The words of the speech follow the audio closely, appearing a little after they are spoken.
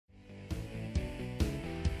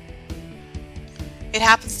It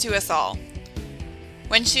happens to us all.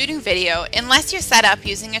 When shooting video, unless you're set up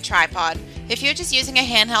using a tripod, if you're just using a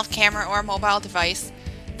handheld camera or a mobile device,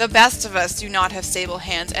 the best of us do not have stable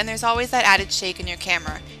hands, and there's always that added shake in your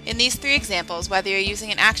camera. In these three examples, whether you're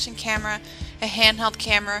using an action camera, a handheld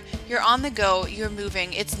camera, you're on the go, you're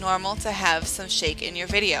moving, it's normal to have some shake in your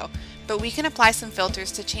video. But we can apply some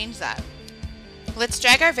filters to change that. Let's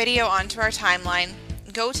drag our video onto our timeline,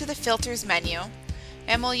 go to the Filters menu,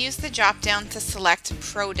 and we'll use the drop down to select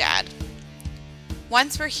ProDAD.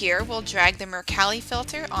 Once we're here, we'll drag the Mercalli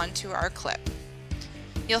filter onto our clip.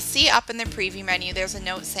 You'll see up in the preview menu there's a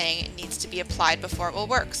note saying it needs to be applied before it will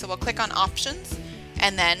work. So we'll click on Options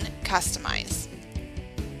and then Customize.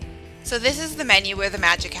 So this is the menu where the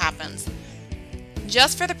magic happens.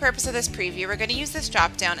 Just for the purpose of this preview, we're going to use this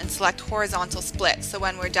drop down and select Horizontal Split, so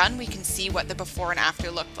when we're done we can see what the before and after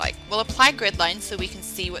looked like. We'll apply grid lines so we can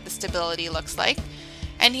see what the stability looks like.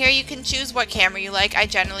 And here you can choose what camera you like. I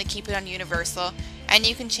generally keep it on universal, and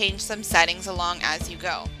you can change some settings along as you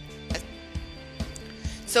go.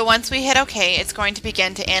 So once we hit OK, it's going to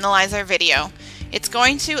begin to analyze our video. It's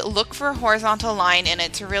going to look for a horizontal line in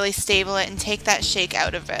it to really stable it and take that shake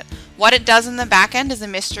out of it. What it does in the back end is a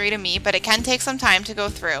mystery to me, but it can take some time to go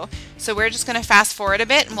through. So we're just going to fast forward a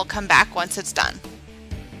bit and we'll come back once it's done.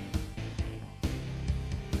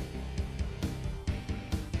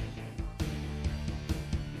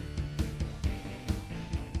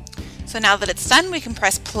 So now that it's done, we can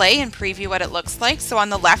press play and preview what it looks like. So on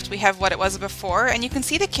the left we have what it was before, and you can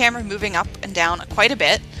see the camera moving up and down quite a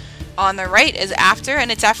bit. On the right is after,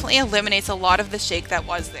 and it definitely eliminates a lot of the shake that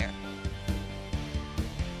was there.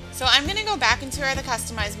 So I'm going to go back into the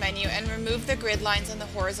Customize menu and remove the grid lines and the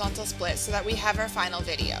horizontal split so that we have our final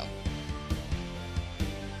video.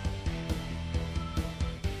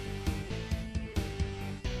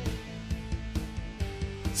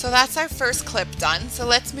 So that's our first clip done, so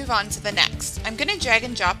let's move on to the next. I'm going to drag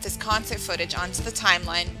and drop this concert footage onto the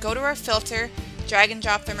timeline, go to our filter, drag and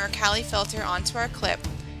drop the Mercalli filter onto our clip,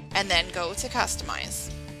 and then go to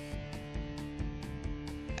Customize.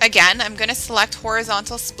 Again, I'm going to select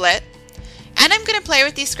Horizontal Split, and I'm going to play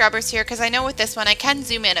with these scrubbers here because I know with this one I can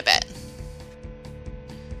zoom in a bit.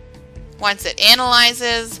 Once it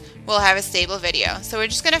analyzes, we'll have a stable video. So we're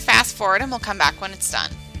just going to fast forward and we'll come back when it's done.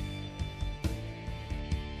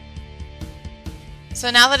 So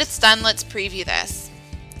now that it's done, let's preview this.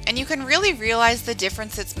 And you can really realize the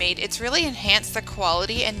difference it's made. It's really enhanced the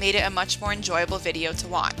quality and made it a much more enjoyable video to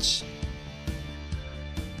watch.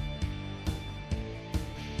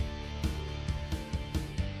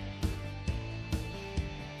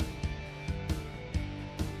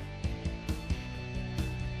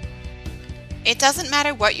 It doesn't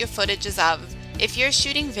matter what your footage is of. If you're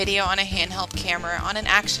shooting video on a handheld camera, on an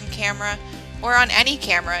action camera, or on any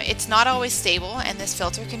camera, it's not always stable, and this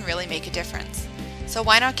filter can really make a difference. So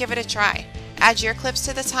why not give it a try? Add your clips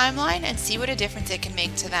to the timeline and see what a difference it can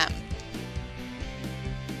make to them.